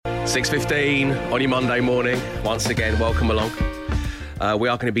6:15 on your Monday morning. Once again, welcome along. We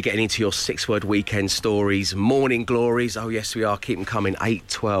are going to be getting into your 6-word weekend stories, morning glories. Oh, yes, we are. Keep them coming. 8,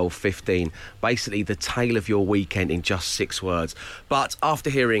 12, 15. Basically, the tale of your weekend in just 6 words. But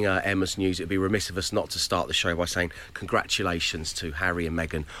after hearing Emma's news, it'd be remiss of us not to start the show by saying congratulations to Harry and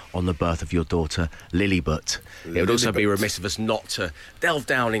Meghan on the birth of your daughter, Lilibut. It would also be remiss of us not to delve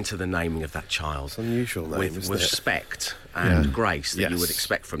down into the naming of that child. It's an unusual name, with isn't it? respect and grace that you would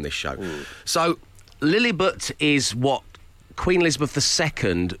expect from this show. Mm. So, Lilibut is what Queen Elizabeth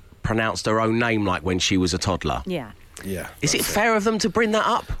II pronounced her own name like when she was a toddler. Yeah. Yeah. Is it fair of them to bring that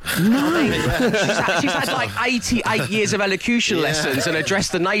up? No. She's had like 88 years of elocution lessons and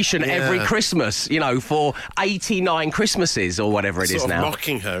addressed the nation every Christmas, you know, for 89 Christmases or whatever it is now.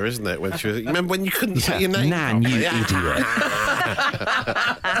 Mocking her, isn't it? When she was, remember when you couldn't say your name? Nan, you idiot.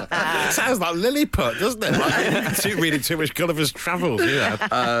 Sounds like Lilliput, doesn't it? Like, reading too much Gulliver's Travels.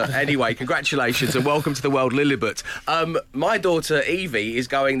 Anyway, congratulations and welcome to the world, Lilibut. My daughter Evie is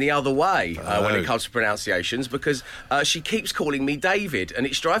going the other way when it comes to pronunciations because she keeps calling me David, and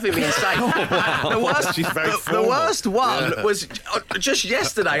it's driving me insane. The worst one was just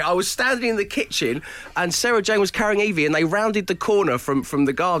yesterday. I was standing in the kitchen, and Sarah Jane was carrying Evie, and they rounded the corner from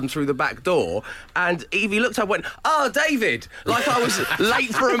the garden through the back door, and Evie looked up and went, "Oh, David," like I was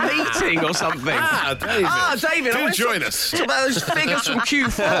late for a meeting or something. David. Do join us. So those figures from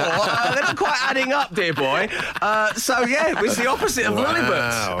Q4, they're not quite adding up, dear boy. So, yeah, it was the opposite of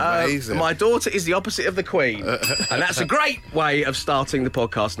Lilibut. Amazing. My daughter is the opposite of the Queen. And that's a great way of starting the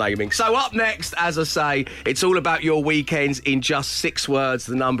podcast naming. So up next, as I say, it's all about your weekends in just 6 words.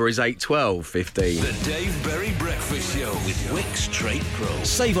 The number is 8, 12, 15. The Dave Berry Breakfast Show with Wix Trade Pro.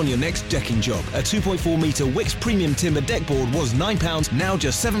 Save on your next decking job. A 2.4 metre Wix Premium Timber deck board was £9, now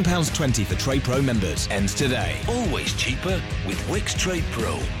just £7.20 for Trade Pro members. Ends today. Always cheaper with Wix Trade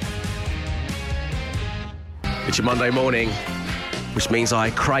Pro. It's your Monday morning, which means I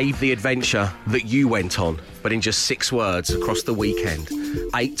crave the adventure that you went on, but in just 6 words across the weekend.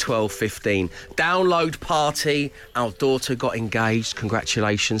 8, 12, 15. Download party. Our daughter got engaged.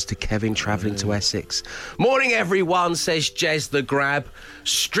 Congratulations to Kevin travelling to Essex. Morning, everyone, says Jez the Grab.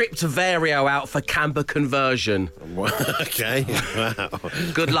 Stripped Vario out for camber conversion. Okay. Wow.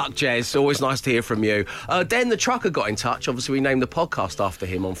 Good luck, Jez. Always nice to hear from you. Den the Trucker got in touch. Obviously, we named the podcast after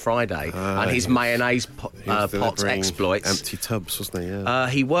him on Friday. And his mayonnaise pot exploits. Empty tubs, wasn't he? Yeah.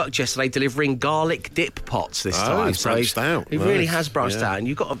 He worked yesterday delivering garlic dip pots this time. He's branched out. He really has branched out, and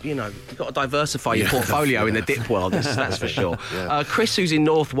you've got to diversify your portfolio in the dip world. That's for sure. Chris, who's in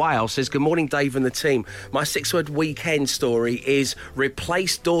North Wales, says, "Good morning, Dave and the team. My 6-word weekend story is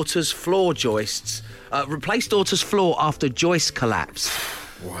replace daughter's floor joists. Replace daughter's floor after joist collapse."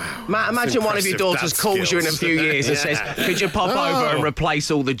 Wow. Matt, imagine one of your daughters calls you in a few years and says, "Could you pop over and replace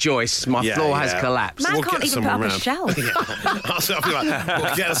all the joists? My floor has collapsed." Man can't even put up a shelf. I'll be like,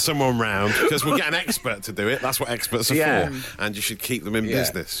 we'll get someone round because we'll get an expert to do it. That's what experts are for. And you should keep them in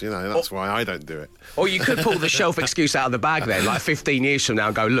business. You know, that's why I don't do it. Or you could pull the shelf excuse out of the bag then, like 15 years from now,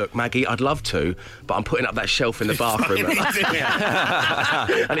 and go, "Look, Maggie, I'd love to, but I'm putting up that shelf in the bathroom."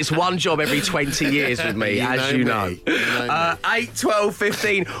 And it's one job every 20 years with me, as you know. 8, 12,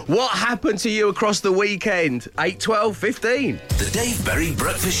 15. What happened to you across the weekend? 8, 12, 15. The Dave Berry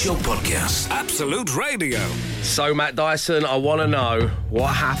Breakfast Show podcast. Absolute Radio. So, Matt Dyson, I want to know what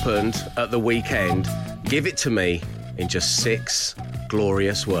happened at the weekend. Give it to me in just 6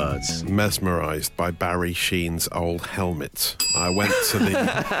 glorious words. Mesmerised by Barry Sheen's old helmet. I went to the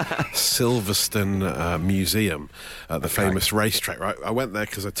Silverstone Museum at the famous racetrack. Right, I went there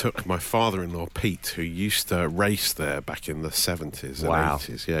because I took my father-in-law Pete, who used to race there back in the 70s and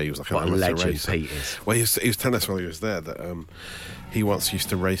 80s. Yeah, he was like what an a amateur legend racer. Pete is. Well, he was telling us while he was there that he once used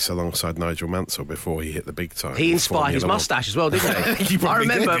to race alongside Nigel Mansell before he hit the big time. He inspired his moustache as well, didn't he? I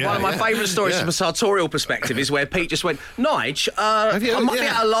remember one of my favourite stories from a sartorial perspective is where Pete just went, "Nige, I might be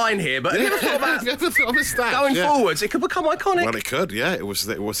out of line here, but have you ever thought about going forwards? It could become iconic." Well, it could, yeah. It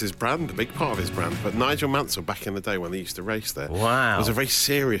was his brand, a big part of his brand. But Nigel Mansell, back in the day when they used to race there, was a very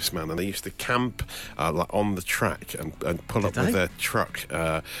serious man, and they used to camp on the track and pull up with their truck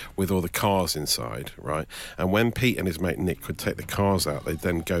with all the cars inside, right? And when Pete and his mate Nick could take the cars out, they'd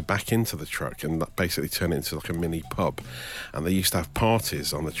then go back into the truck and basically turn it into like a mini pub. And they used to have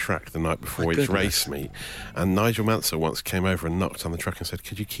parties on the track the night before each race meet. And Nigel Mansell once came over and knocked on the truck and said,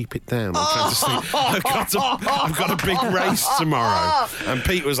 "Could you keep it down? I'm trying to sleep. I've got a big race tomorrow." And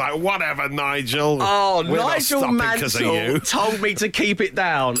Pete was like, "Whatever, Nigel. We're Nigel Mansell told me to keep it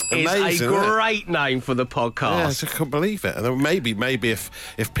down." Amazing, is a great name for the podcast. Yeah, I just couldn't believe it. And then maybe if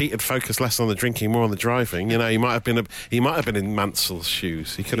Pete had focused less on the drinking, more on the driving, you know, he might have been in Mansell's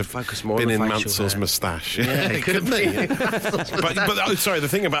shoes. He could have focused more been on in the facial Mansell's hair. moustache. Yeah, he could have been. But sorry, the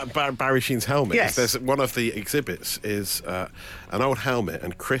thing about Barry Sheen's helmet Yes. is there's one of the exhibits is an old helmet,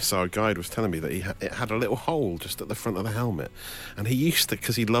 and Chris, our guide, was telling me that it had a little hole just at the front of the helmet, and he used to,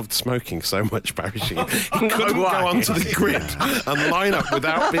 because he loved smoking so much, Barry Sheen, he couldn't go onto the grid and line up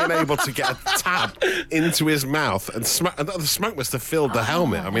without being able to get a tab into his mouth, and the smoke must have filled the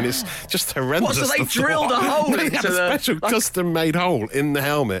helmet. I mean, it's just horrendous. What, so they the drilled thought. a hole They into had a the- special custom-made hole in the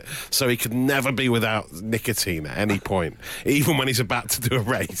helmet so he could never be without nicotine at any point, even when he's about to do a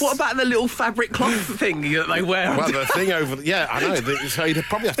race. What about the little fabric cloth thing that they wear? Well, the thing over... Yeah, I know. So he'd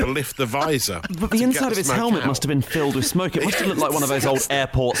probably have to lift the visor. But the to inside get of his the smoke helmet out. must have been filled with smoke. It must have looked like one of those old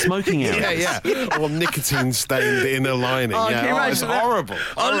airport smoking areas. Yeah. Or nicotine-stained inner lining. Oh, can you Yeah, it's imagine that? horrible.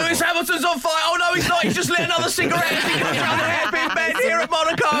 Oh, Lewis Hamilton's on fire. Oh, no, he's not. He's just lit another cigarette. He's got another hairpin bend here at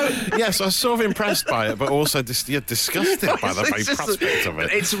Monaco. Yes, I was sort of impressed by it, but also disgusted by the very It's just- prospect of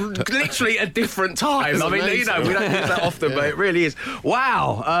it. It's literally a different time. It's I mean, you know, we don't use that often, but it really is.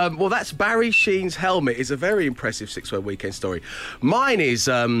 Wow. Well, that's Barry Sheen's helmet. Is a very impressive 6 Word Weekend story. Mine is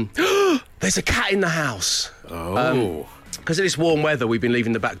there's a cat in the house. Oh. Because of this warm weather, we've been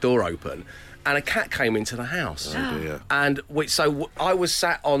leaving the back door open, and a cat came into the house. Oh, dear. And I was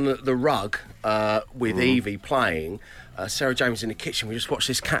sat on the rug with Evie playing. Sarah James in the kitchen. We just watched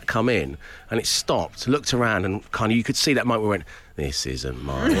this cat come in, and it stopped, looked around, and kind of you could see that moment we went, "This isn't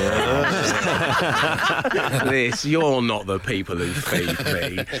mine. You're not the people who feed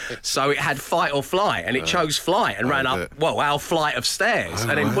me." So it had fight or flight, and it chose flight and ran up, our flight of stairs,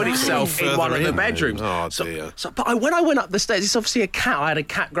 and then put itself in one of the bedrooms. Oh, dear. But when I went up the stairs, it's obviously a cat. I had a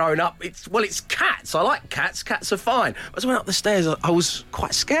cat growing up. It's cats. I like cats. Cats are fine. But as I went up the stairs, I was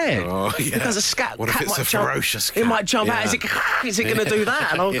quite scared. Oh, yeah. Because a cat What if cat it's might a jump, ferocious It cat? might jump out. Yeah. Is it going to do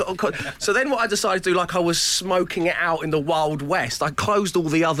that? And so then what I decided to do, like I was smoking it out in the Wild West, I closed all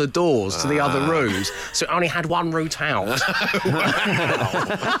the other doors to the other rooms, so it only had one route out.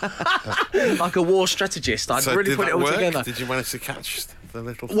 Like a war strategist, I'd So really did put that it all work? together. Did you manage to catch the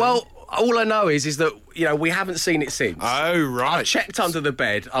little thing? Well, all I know is that, we haven't seen it since. Oh, right. I checked under the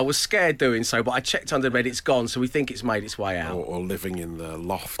bed. I was scared doing so, but I checked under the bed. It's gone, so we think it's made its way out. Or living in the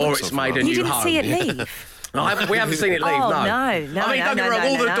loft. Or it's something made like a that. new You didn't home. see it leave. No, we haven't seen it leave. Oh, no. no, I mean, don't get me wrong.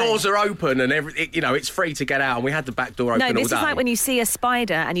 All the doors are open and it's free to get out. And we had the back door open No, all this day. is like when you see a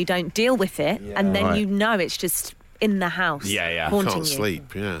spider and you don't deal with it, and then you know it's just in the house. Yeah. Haunting Can't you.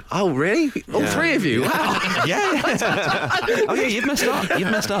 sleep, yeah. Oh, really? All Yeah. three of you? Wow. Oh, yeah, you've messed up.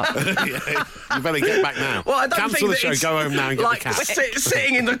 You better get back now. Well, I don't Cancel think the that show, it's go home now and get like the cat.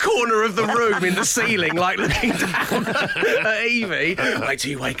 sitting in the corner of the room in the ceiling, like looking down at Evie. Wait till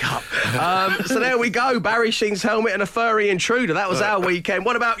you wake up. So there we go. Barry Sheen's helmet and a furry intruder. That was our weekend.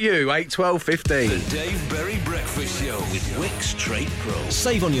 What about you? 8, 12, 15. The Dave Berry Breakfast Show with Wix Trade Pro.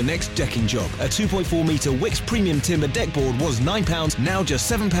 Save on your next decking job. A 2.4 metre Wix Premium Timber deck board was £9, now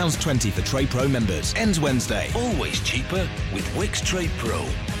just £7.20 for Trade Pro members. Ends Wednesday. Always cheaper with Wix Trade Pro.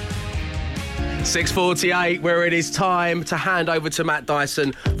 6:48, where it is time to hand over to Matt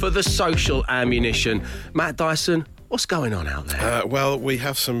Dyson for the social ammunition. Matt Dyson, what's going on out there? Well, we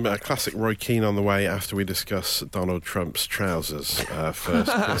have some classic Roy Keane on the way after we discuss Donald Trump's trousers first.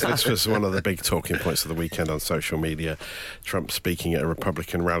 Because this was one of the big talking points of the weekend on social media. Trump speaking at a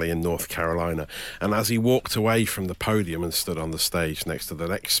Republican rally in North Carolina. And as he walked away from the podium and stood on the stage next to the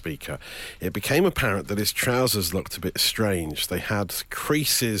next speaker, it became apparent that his trousers looked a bit strange. They had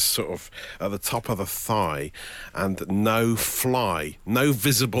creases sort of at the top of the thigh and no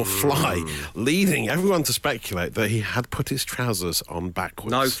visible fly, leading everyone to speculate that he had put his trousers on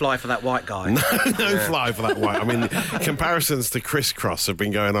backwards. No fly for that white guy. No fly for that white. I mean, comparisons to crisscross have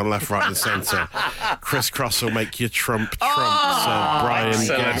been going on left, right and centre. Crisscross will make you Trump, Brian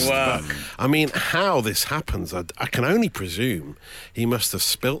excellent Guest. work. But, I mean, how this happens, I can only presume he must have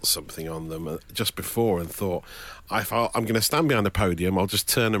spilt something on them just before and thought, I'm going to stand behind the podium, I'll just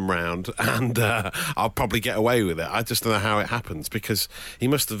turn them round and I'll probably get away with it. I just don't know how it happens because he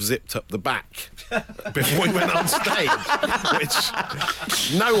must have zipped up the back before he went on stage,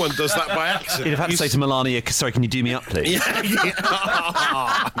 which no one does that by accident. You'd have had to say to Melania, sorry, can you do me up, please?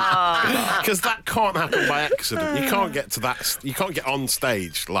 Because that can't happen by accident. You can't get to that. You can't get on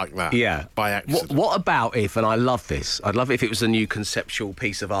stage like that. Yeah. By accident. What about if, and I love this, I'd love it if it was a new conceptual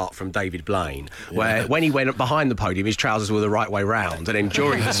piece of art from David Blaine, where when he went behind the podium, his trousers were the right way round, and then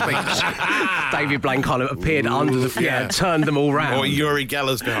during the speech, David Blaine kind of appeared under the turned them all round. Or Uri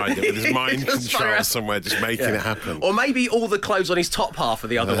Geller's behind it with his mind control somewhere, just making it happen. Or maybe all the clothes on his top half are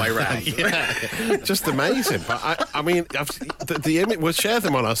the other way round. Just amazing. But I mean, the image, we'll share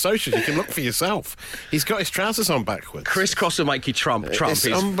them on our socials. You can look for yourself. He's got his trousers on backwards. Crisscross will make you Trump. It's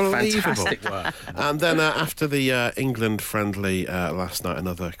unbelievable. Fantastic work. And then after the England friendly last night,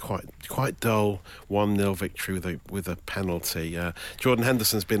 another quite dull 1-0 victory with a penalty. Jordan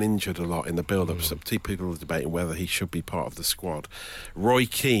Henderson's been injured a lot in the build-up. So people are debating whether he should be part of the squad. Roy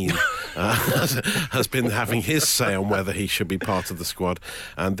Keane has been having his say on whether he should be part of the squad.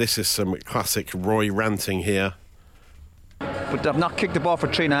 And this is some classic Roy ranting here. But they've not kicked the ball for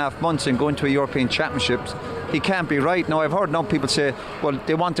 3.5 months and going to a European Championships. He can't be right. Now, I've heard people say, well,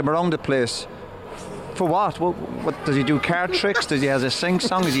 they want him around the place. For what? What does he do? Card tricks? Does he have a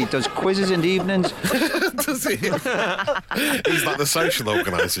sing-song? Does quizzes in the evenings? Does he? He's like the social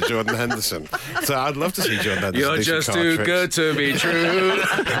organiser, Jordan Henderson. So I'd love to see Jordan Henderson. You're just too good to be true.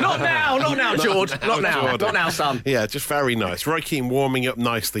 Not now, George. Not now, son. Yeah, just very nice. Roy Keane warming up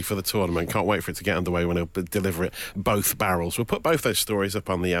nicely for the tournament. Can't wait for it to get underway when he'll deliver it both barrels. We'll put both those stories up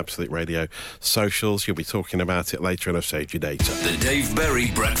on the Absolute Radio socials. You'll be talking about it later, and I've saved your data. The Dave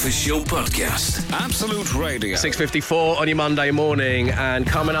Berry Breakfast Show Podcast. Absolute Radio. 6:54 on your Monday morning, and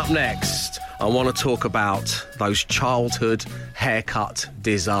coming up next, I want to talk about those childhood haircut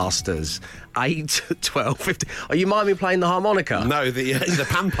disasters. 8, 12, 15. Oh, you mind me playing the harmonica? No, the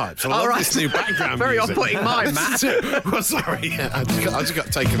panpipes. I love this new background Very music. off-putting mine, Matt. Well, sorry. I just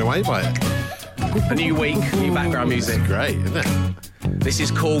got taken away by it. A new week, new background music. It's great, isn't it? This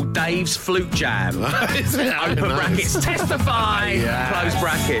is called Dave's Flute Jam. Open brackets, testify, close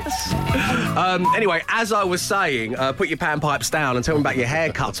brackets. Anyway, as I was saying, put your panpipes down and tell me about your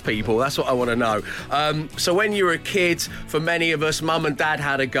haircuts, people. That's what I want to know. So when you were a kid, for many of us, mum and dad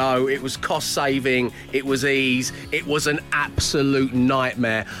had a go. It was cost-saving. It was ease. It was an absolute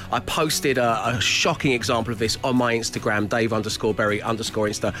nightmare. I posted a shocking example of this on my Instagram,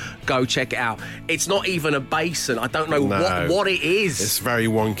 Dave_Berry_Insta. Go check it out. It's not even a basin. I don't know what it is. It's very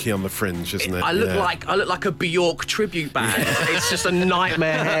wonky on the fringe, isn't it? I look like a Bjork tribute band. It's just a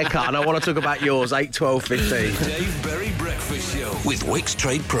nightmare haircut, and I want to talk about yours. 8, 12, 15. Dave Berry Breakfast Show with Wix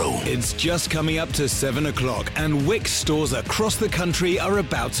Trade Pro. It's just coming up to 7 o'clock, and Wix stores across the country are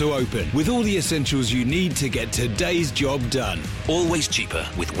about to open with all the essentials you need to get today's job done. Always cheaper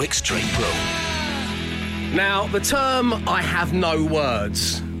with Wix Trade Pro. Now, the term "I have no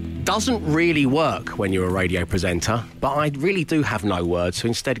words" doesn't really work when you're a radio presenter, but I really do have no words, so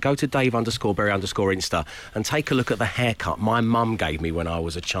instead go to Dave_Berry_Insta and take a look at the haircut my mum gave me when I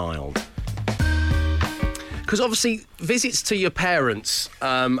was a child. Because obviously visits to your parents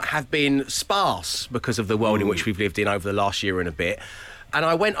have been sparse because of the world in which we've lived in over the last year and a bit. And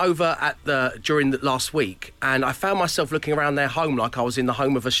I went over during the last week, and I found myself looking around their home like I was in the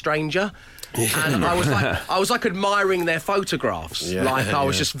home of a stranger. And I was like admiring their photographs, I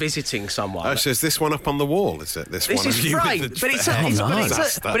was just visiting someone. Oh, so is this one up on the wall? Is it this one? This is framed, but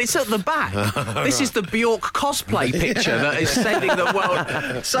it's at the back. This is the Bjork cosplay picture that is sending the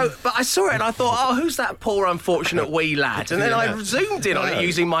world. So, but I saw it and I thought, oh, who's that poor unfortunate wee lad? And then I zoomed in on it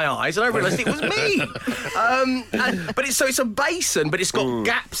using my eyes, and I realised it was me. But it's a basin, but it's got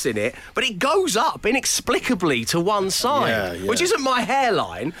gaps in it, but it goes up inexplicably to one side, which isn't my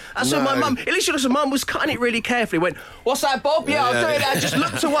hairline. That's what my mum. At least your mum was cutting it really carefully. Went, "What's that, Bob? Yeah, I'll do it." I just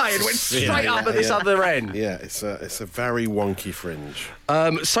looked away and went straight up at this other end. Yeah, it's a very wonky fringe.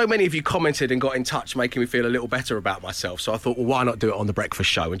 So many of you commented and got in touch, making me feel a little better about myself. So I thought, well, why not do it on the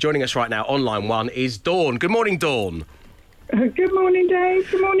Breakfast Show? And joining us right now on line one is Dawn. Good morning, Dawn. Good morning,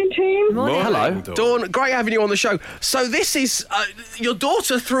 Dave. Good morning, team. Morning. Hello. Dawn, great having you on the show. So this is... your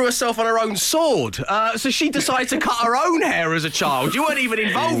daughter threw herself on her own sword. So she decided to cut her own hair as a child. You weren't even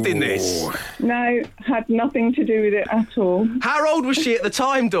involved in this. No, had nothing to do with it at all. How old was she at the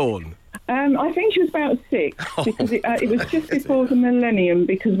time, Dawn? I think she was about 6, because it was just before the millennium,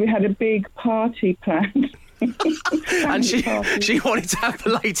 because we had a big party planned. And she wanted to have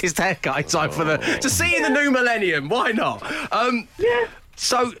the latest haircut in time to see in the new millennium. Why not? Yeah.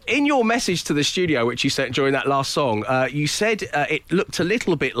 So, in your message to the studio, which you sent during that last song, you said it looked a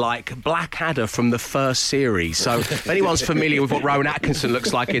little bit like Blackadder from the first series. So, if anyone's familiar with what Rowan Atkinson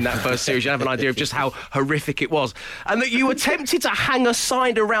looks like in that first series, you have an idea of just how horrific it was. And that you attempted to hang a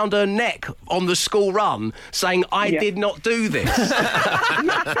sign around her neck on the school run saying, "I did not do this."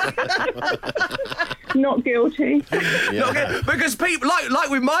 Not guilty. Because people, like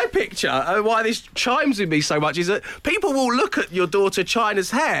with my picture, why this chimes with me so much is that people will look at your daughter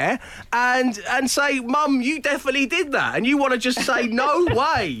China's hair and say, Mum, you definitely did that, and you want to just say, no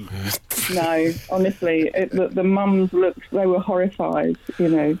way. No, honestly, the mums looked, they were horrified, you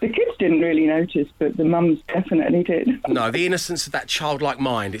know. The kids didn't really notice, but the mums definitely did. No, the innocence of that childlike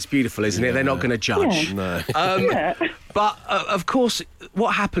mind, it's beautiful, isn't it? They're not going to judge. Yeah. No. But, of course,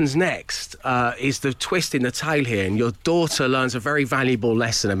 what happens next is the twist in the tale here, and your daughter learns a very valuable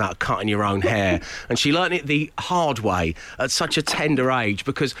lesson about cutting your own hair, and she learned it the hard way at such a tender age,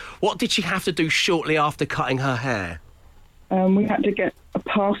 because what did she have to do shortly after cutting her hair? We had to get a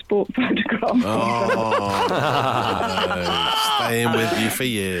passport photograph. Staying with you for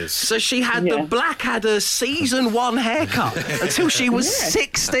years. So she had the Blackadder season 1 haircut until she was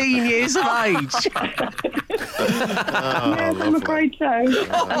 16 years of age. Yes, I'm afraid so. And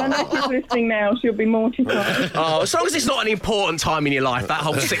unless she's listening now, she'll be mortified. Oh, as long as it's not an important time in your life, that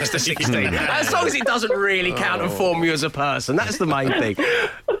whole 6 to 16. As long as it doesn't really count and form you as a person, that's the main thing.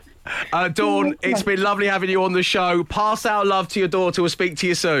 Dawn, it's been lovely having you on the show. Pass our love to your daughter. We'll speak to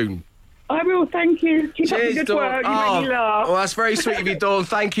you soon. I will, thank you. Keep up the Cheers, good Dawn. work. You make me laugh. Well, that's very sweet of you, Dawn.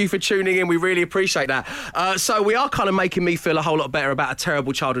 Thank you for tuning in. We really appreciate that. So we are kind of making me feel a whole lot better about a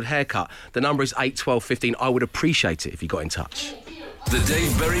terrible childhood haircut. The number is 8 12 15. I would appreciate it if you got in touch. The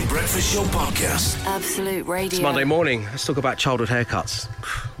Dave Berry Breakfast Show Podcast. Absolute Radio. It's Monday morning. Let's talk about childhood haircuts.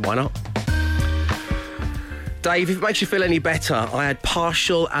 Why not? Dave, if it makes you feel any better, I had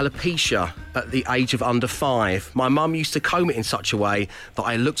partial alopecia at the age of under 5. My mum used to comb it in such a way that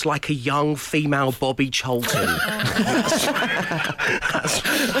I looked like a young female Bobby Charlton. A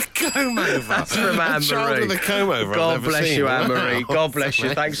comb over. That's from Anne-Marie. A child with a comb over. God bless you, Anne-Marie. God bless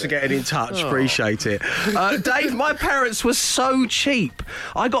you. Thanks for getting in touch. Appreciate it. Dave, my parents were so cheap.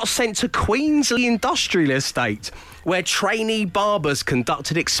 I got sent to Queensley Industrial Estate, where trainee barbers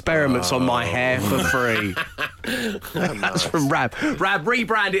conducted experiments on my hair for free. That's from Rab. Rab,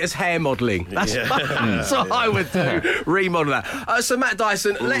 rebrand it as hair modelling. That's what I would do. Remodel that. So, Matt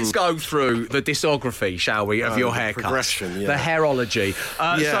Dyson, let's go through the discography, shall we, of your haircuts. Progression, the hairology.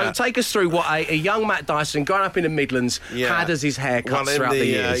 So, take us through what a young Matt Dyson, growing up in the Midlands, had as his haircuts throughout the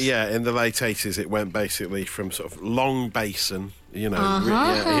years. In the late 80s, it went basically from sort of long basin, you know,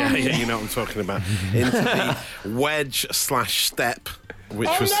 you know what I'm talking about, into the wedge/step, which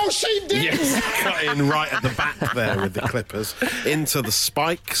was no, she didn't. Yes, cut in right at the back there with the clippers, into the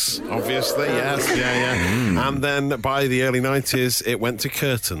spikes, obviously, yes, and then by the early 90s, it went to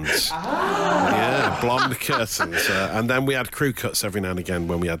curtains. Blonde curtains, and then we had crew cuts every now and again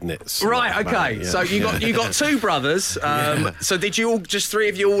when we had knits. Right, okay. So you got 2 brothers. So did you all, just 3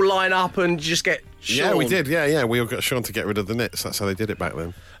 of you, all line up and just get shorn? Yeah, we did. Yeah, we all got shorn to get rid of the knits. That's how they did it back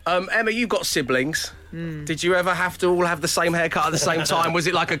then. Emma, you've got siblings. Did you ever have to all have the same haircut at the same time? Was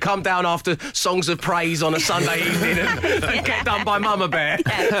it like a come down after songs of praise on a Sunday evening and get done by Mama Bear?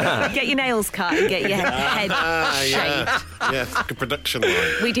 Yeah. Get your nails cut and get your head shaved. Yeah, it's like a production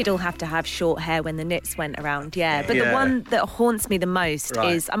line. We did all have to have short hair when the knits went around, But the one that haunts me the most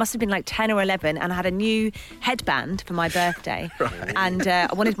is, I must have been like 10 or 11, and I had a new headband for my birthday. And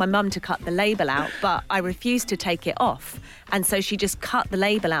I wanted my mum to cut the label out, but I refused to take it off. And so she just cut the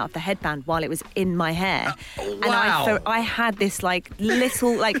label out of the headband while it was in my hair. Wow. And I had this like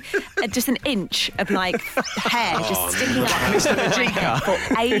little, like just an inch of like hair just sticking out for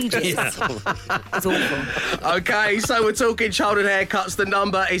ages. It was awful. Okay, so we're talking childhood haircuts. The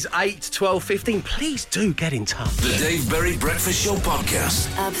number is 8 12 15. Please do get in touch. The Dave Berry Breakfast Show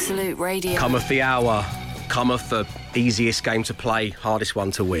Podcast. Absolute Radio. Cometh the hour. Cometh the easiest game to play, hardest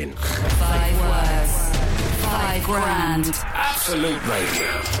one to win. 5 words. 5 grand. Absolute Radio.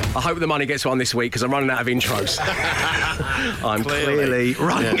 I hope the money gets on this week because I'm running out of intros. I'm clearly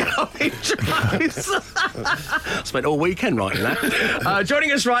running out of intros. Spent all weekend writing that.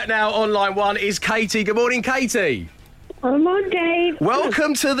 Joining us right now on line 1 is Katie. Good morning, Katie. Good morning, Dave.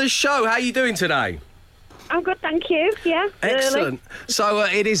 Welcome to the show. How are you doing today? I'm good, thank you. Yeah, excellent. Early. So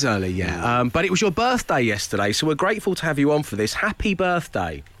it is early, but it was your birthday yesterday, so we're grateful to have you on for this. Happy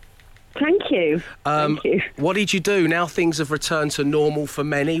birthday. Thank you. Thank you. What did you do? Now things have returned to normal for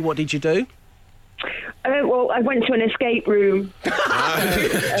many. What did you do? Well, I went to an escape room.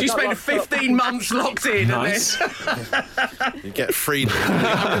 You spent 15 months locked in. Nice. You get freedom.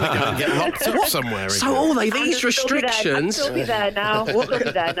 You get locked up somewhere. So all these restrictions. I'll still be there now.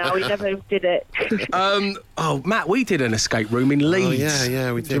 We never did it. Matt, we did an escape room in Leeds. Oh,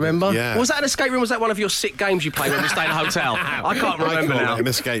 yeah, we did. Do you remember? Yeah. Was that an escape room? Was that one of your sick games you played when you stayed in a hotel? I can't remember now. An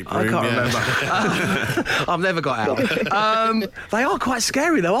escape room. I can't remember. I've never got out. They are quite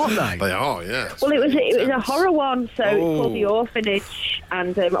scary though, aren't they? They are, yeah. Well, it It was a horror one, so it's called The Orphanage.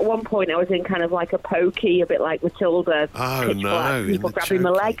 And at one point, I was in kind of like a pokey, a bit like Matilda. Oh, no. People grabbing my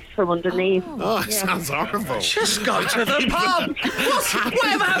legs from underneath. Oh, it sounds horrible. Just go to the pub.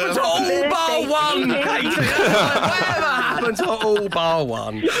 Whatever happened to all bar one, Katie? Whatever happened to all bar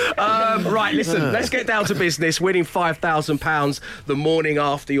one? Right, listen, let's get down to business. Winning £5,000 the morning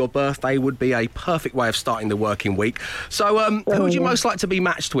after your birthday would be a perfect way of starting the working week. So, who would you most like to be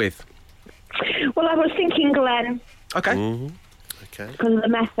matched with? Well, I was thinking Glenn. Okay. Mm-hmm. Okay. Because of the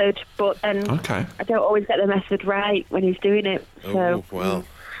method, but then I don't always get the method right when he's doing it. So, well.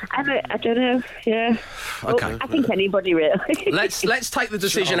 I don't know. Yeah. Okay. Well, I think anybody really. Let's take the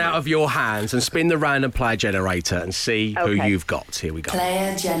decision out of your hands and spin the random player generator and see who you've got. Here we go.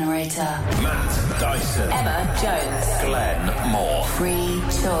 Player generator. Matt Dyson. Emma Jones. Glenn Moore. Free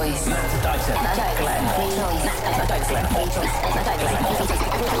choice. Matt Dyson. Emma Jones. Glenn Free choice. Emma Jones. Glenn Free choice. Emma Jones.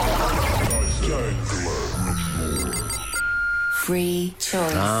 Free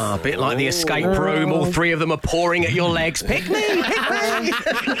choice. A bit like the escape room. All three of them are pouring at your legs. Pick me, pick me.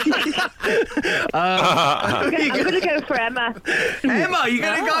 I'm going to go for Emma. Emma, you're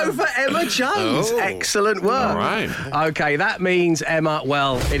going to go for Emma Jones. Excellent work. All right. Okay, that means, Emma,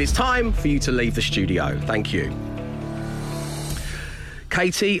 well, it is time for you to leave the studio. Thank you.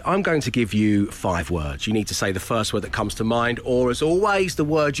 Katie, I'm going to give you 5 words. You need to say the first word that comes to mind, or, as always, the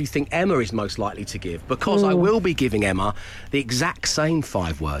word you think Emma is most likely to give, because I will be giving Emma the exact same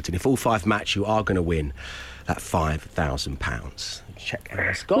 5 words, and if all 5 match, you are going to win that £5,000. Check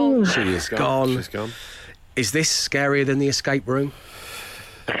Emma's gone. She is gone. She's gone. Is this scarier than the escape room?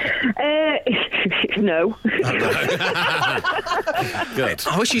 No. Good.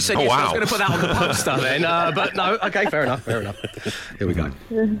 I wish you said yes. I was going to put that on the poster then, but no. Okay, fair enough. Here we go.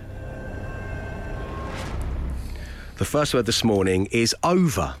 The first word this morning is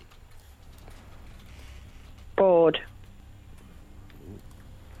over. Bored.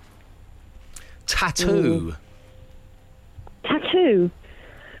 Tattoo. Tattoo.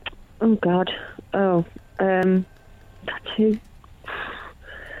 Oh God. Tattoo.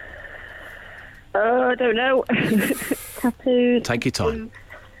 I don't know. Tattoo. Take your time.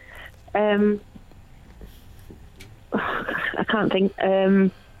 I can't think.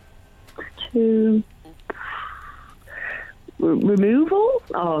 Tattoo. Removal?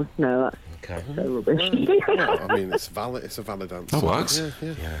 Oh no, that's so rubbish. I mean, it's valid. It's a valid answer. That works.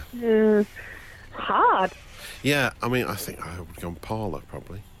 Yeah. Hard. Yeah, I mean, I think I would go on parlour,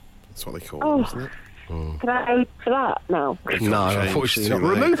 probably. That's what they call it, isn't it? Can I go for that now? No, unfortunately not.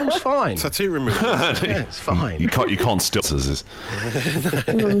 Removal's fine. Tattoo removal. Yeah, it's fine. You can't still scissors.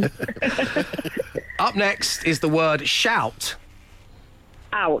 Up next is the word shout.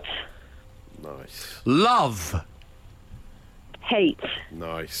 Out. Nice. Love. Hate.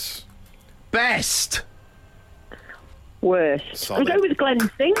 Nice. Best. Worst. Solid. I'm going with Glenn's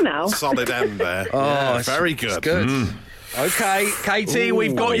thing now. Solid end there. Oh, yeah, very good. It's good. Okay, Katie,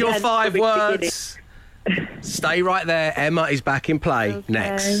 we've got your 5 words. Stay right there. Emma is back in play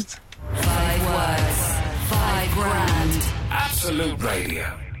next. 5 words. 5 grand. Absolute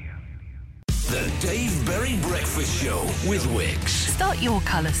Radio. The Dave Berry Breakfast Show with Wix. Start your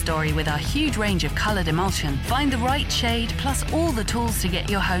colour story with our huge range of coloured emulsion. Find the right shade, plus all the tools to get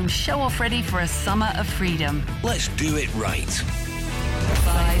your home show-off ready for a summer of freedom. Let's do it right.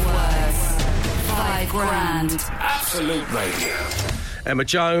 5 words. 5 grand. Absolute Radio. Emma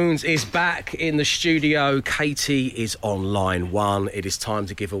Jones is back in the studio. Katie is on line 1. It is time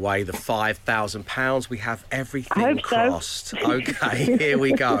to give away the £5,000. We have everything crossed. Okay, here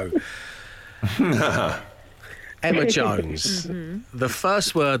we go. Emma Jones, the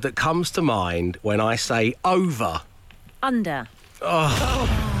first word that comes to mind when I say over. Under. I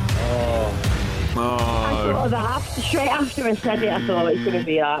thought of that straight after I said it. I thought it was going to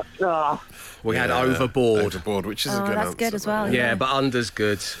be that. We had overboard. Overboard, which is a good that's answer. good as well. Yeah, but under's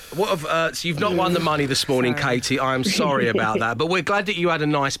good. What have, so you've not won the money this morning, Katie. I'm sorry about that, but we're glad that you had a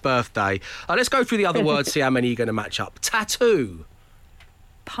nice birthday. Let's go through the other words, see how many you're going to match up. Tattoo.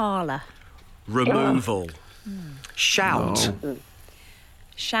 Parlour. Removal. Shout. No.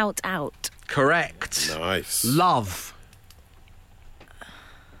 Shout out. Correct. Nice. Love.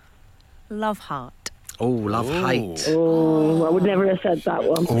 Love heart. Oh, love hate. Oh, I would never have said that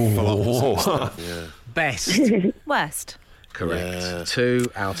one. Best. Worst. Correct. Yeah.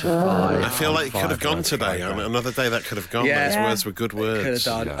 2 out of 5. I feel like it could have gone today. Another day that could have gone. Yeah. Those words were good words.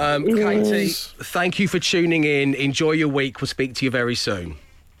 Could have done. Katie, thank you for tuning in. Enjoy your week. We'll speak to you very soon.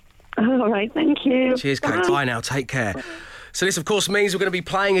 All right, thank you. Cheers, Kate. Bye now. Take care. So this, of course, means we're going to be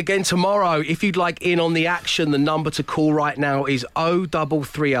playing again tomorrow. If you'd like in on the action, the number to call right now is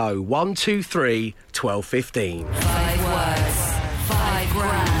 0330 123 1215. 5 words, 5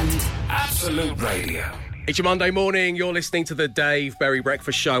 grand. Absolute Radio. It's your Monday morning. You're listening to the Dave Berry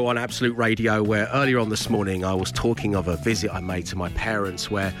Breakfast Show on Absolute Radio, where earlier on this morning I was talking of a visit I made to my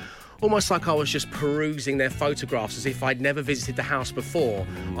parents where almost like I was just perusing their photographs as if I'd never visited the house before.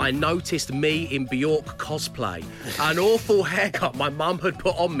 I noticed me in Bjork cosplay. An awful haircut my mum had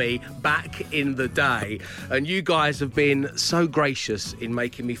put on me back in the day. And you guys have been so gracious in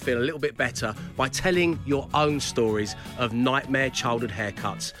making me feel a little bit better by telling your own stories of nightmare childhood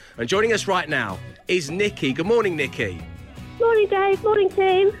haircuts. And joining us right now is Nikki. Good morning, Nikki. Morning, Dave. Morning,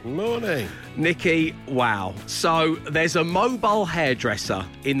 team. Morning. Nikki, wow. So there's a mobile hairdresser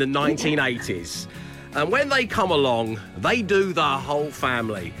in the 1980s. And when they come along, they do the whole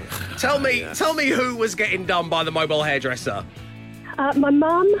family. Tell me who was getting done by the mobile hairdresser. My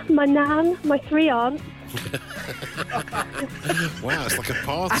mum, my nan, my 3 aunts. Wow, it's like a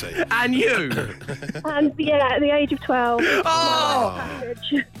party. And you. And yeah, at the age of 12. Oh!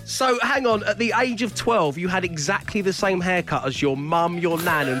 So hang on, at the age of 12, you had exactly the same haircut as your mum, your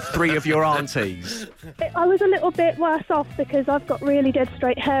nan, and 3 of your aunties. I was a little bit worse off because I've got really dead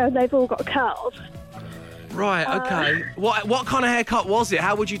straight hair and they've all got curls. Right, okay. What kind of haircut was it?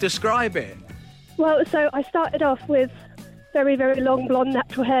 How would you describe it? Well, so I started off with very, very long blonde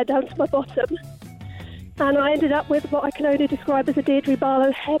natural hair down to my bottom. And I ended up with what I can only describe as a Deirdre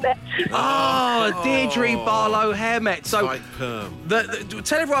Barlow hairnet. Oh, a Deirdre Barlow hairnet. So, like perm.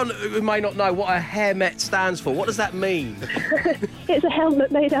 Tell everyone who may not know what a hairnet stands for. What does that mean? It's a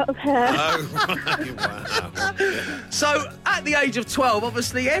helmet made out of hair. Oh, right. Wow. So, at the age of 12,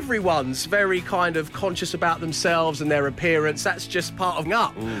 obviously everyone's very kind of conscious about themselves and their appearance. That's just part of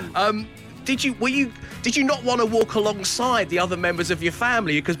up. Did you not want to walk alongside the other members of your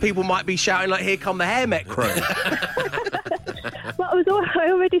family because people might be shouting like, "Here come the hairnet crew"? Well, I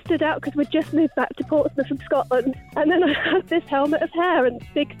already stood out because we'd just moved back to Portsmouth from Scotland, and then I had this helmet of hair and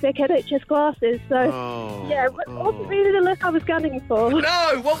big, thick NHS glasses. So, yeah, it wasn't really the look I was gunning for.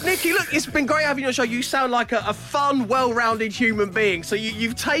 No, well, Nikki, look, it's been great having you on the show. You sound like a fun, well-rounded human being. So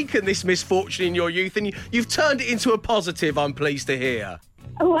you've taken this misfortune in your youth and you've turned it into a positive. I'm pleased to hear.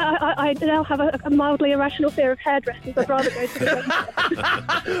 Oh, I now have a mildly irrational fear of hairdressers. I'd rather go to the dentist.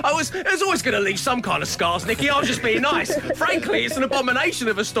 I was always going to leave some kind of scars, Nikki. I was just being nice. Frankly, it's an abomination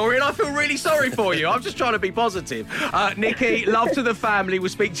of a story, and I feel really sorry for you. I'm just trying to be positive. Nikki, love to the family. We'll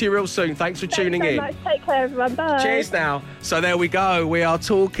speak to you real soon. Thanks for tuning in. Much. Take care, everyone. Bye. Cheers now. So there we go. We are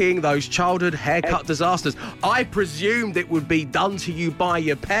talking those childhood haircut disasters. I presumed it would be done to you by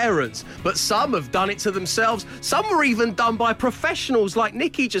your parents, but some have done it to themselves. Some were even done by professionals like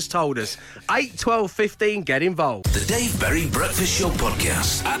Nikki just told us. 8, 12, 15, get involved. The Dave Berry Breakfast Show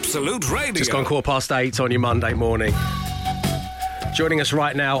Podcast. Absolute Radio. Just gone 8:15 on your Monday morning. Joining us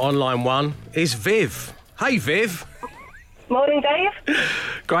right now on line 1 is Viv. Hey, Viv. Morning, Dave.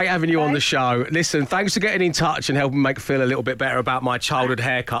 Great having you on the show. Listen, thanks for getting in touch and helping make me feel a little bit better about my childhood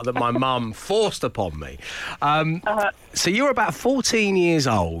haircut that my mum forced upon me. So you were about 14 years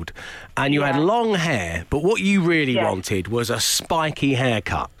old and you had long hair, but what you really wanted was a spiky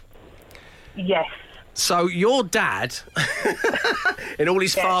haircut. Yes. So your dad, in all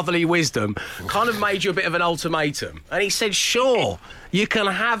his fatherly wisdom, kind of made you a bit of an ultimatum. And he said, sure, you can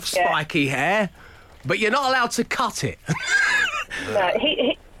have spiky hair, but you're not allowed to cut it. No,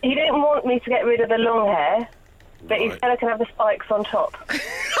 he didn't want me to get rid of the long hair, but he said I can have the spikes on top.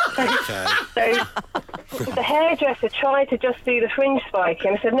 So the hairdresser tried to just do the fringe spiking,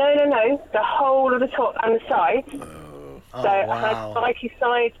 and I said, no, the whole of the top and the sides. So I had spiky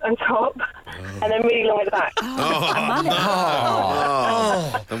sides and top, and then really long at the back.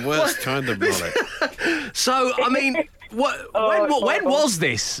 The worst kind of mullet. So, I mean, when was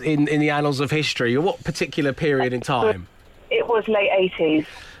this in the annals of history, or what particular period in time? It was late 80s.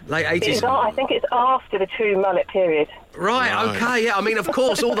 Late 80s? I think it's after the true mullet period. Right, okay, yeah. I mean, of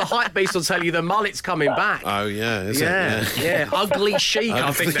course, all the hype beasts will tell you the mullet's coming back. Oh, yeah, is it? Yeah. Ugly chic,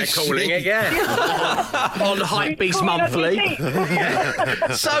 I think they're calling it, on Hype Beast Monthly.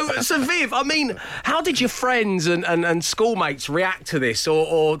 So, Viv, I mean, how did your friends and schoolmates react to this,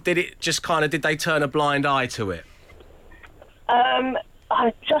 or did it just did they turn a blind eye to it?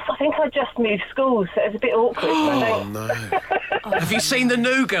 I think I just moved schools, so it was a bit awkward. No. Have you seen the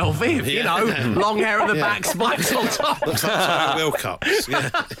new girl, Viv? You know, long hair at the back, spikes on top. Looks like Tyler Wilcox. Yeah.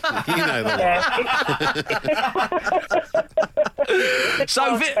 You know that.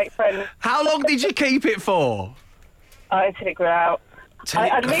 So, Viv, how long did you keep it for? Until it grew out.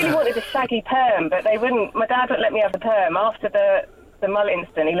 I'd really wanted a shaggy perm, but they wouldn't. My dad wouldn't let me have the perm. After the mullet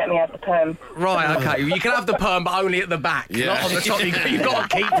incident, he let me have the perm. Right, okay. You can have the perm, but only at the back, not on the top. You've got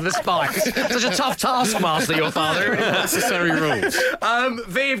to keep the spikes. Such a tough taskmaster, your father. Necessary rules.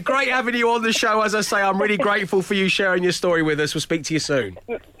 Viv, great having you on the show. As I say, I'm really grateful for you sharing your story with us. We'll speak to you soon.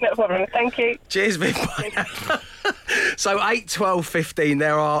 No problem. Thank you. Cheers, Viv. Bye. So 8, 12, 15,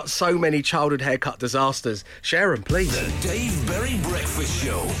 there are so many childhood haircut disasters. Share them, please. The Dave Berry Breakfast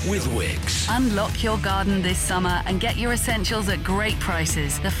Show with Wix. Unlock your garden this summer and get your essentials at great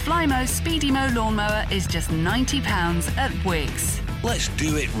prices. The Flymo Speedy Mow Lawnmower is just £90 at Wix. Let's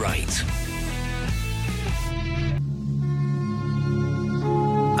do it right.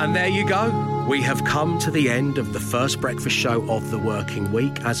 And there you go. We have come to the end of the first breakfast show of the working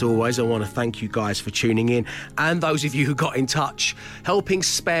week. As always, I want to thank you guys for tuning in, and those of you who got in touch, helping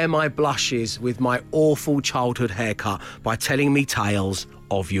spare my blushes with my awful childhood haircut by telling me tales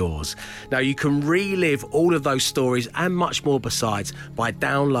of yours. Now, you can relive all of those stories and much more besides by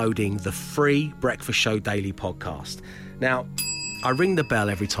downloading the free Breakfast Show Daily podcast. Now, I ring the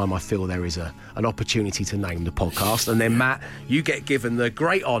bell every time I feel there is an opportunity to name the podcast. And then, Matt, you get given the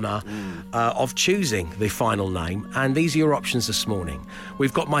great honour of choosing the final name. And these are your options this morning.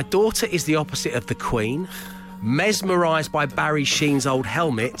 We've got My Daughter is the Opposite of the Queen, Mesmerised by Barry Sheen's Old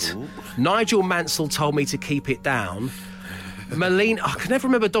Helmet, Nigel Mansell Told Me to Keep It Down, Melania, I can never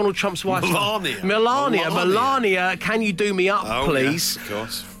remember Donald Trump's wife. Melania, can you do me up, please? Yes, of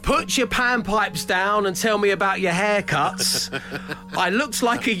course. Put your panpipes down and tell me about your haircuts. I looked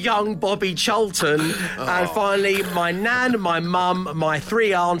like a young Bobby Charlton. And finally, my nan, my mum, my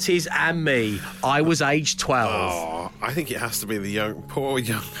 3 aunties and me. I was aged 12. Oh, I think it has to be the poor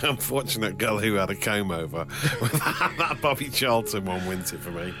young unfortunate girl who had a comb over. That Bobby Charlton one wins it for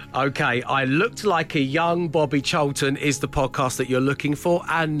me. OK, I looked like a young Bobby Charlton is the podcast that you're looking for.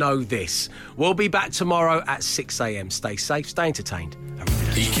 And know this, we'll be back tomorrow at 6 a.m. Stay safe, stay entertained.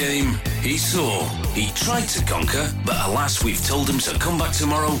 He came, he saw, he tried to conquer, but alas, we've told him to come back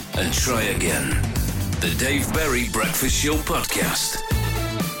tomorrow and try again. The Dave Berry Breakfast Show Podcast.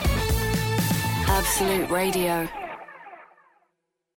 Absolute Radio.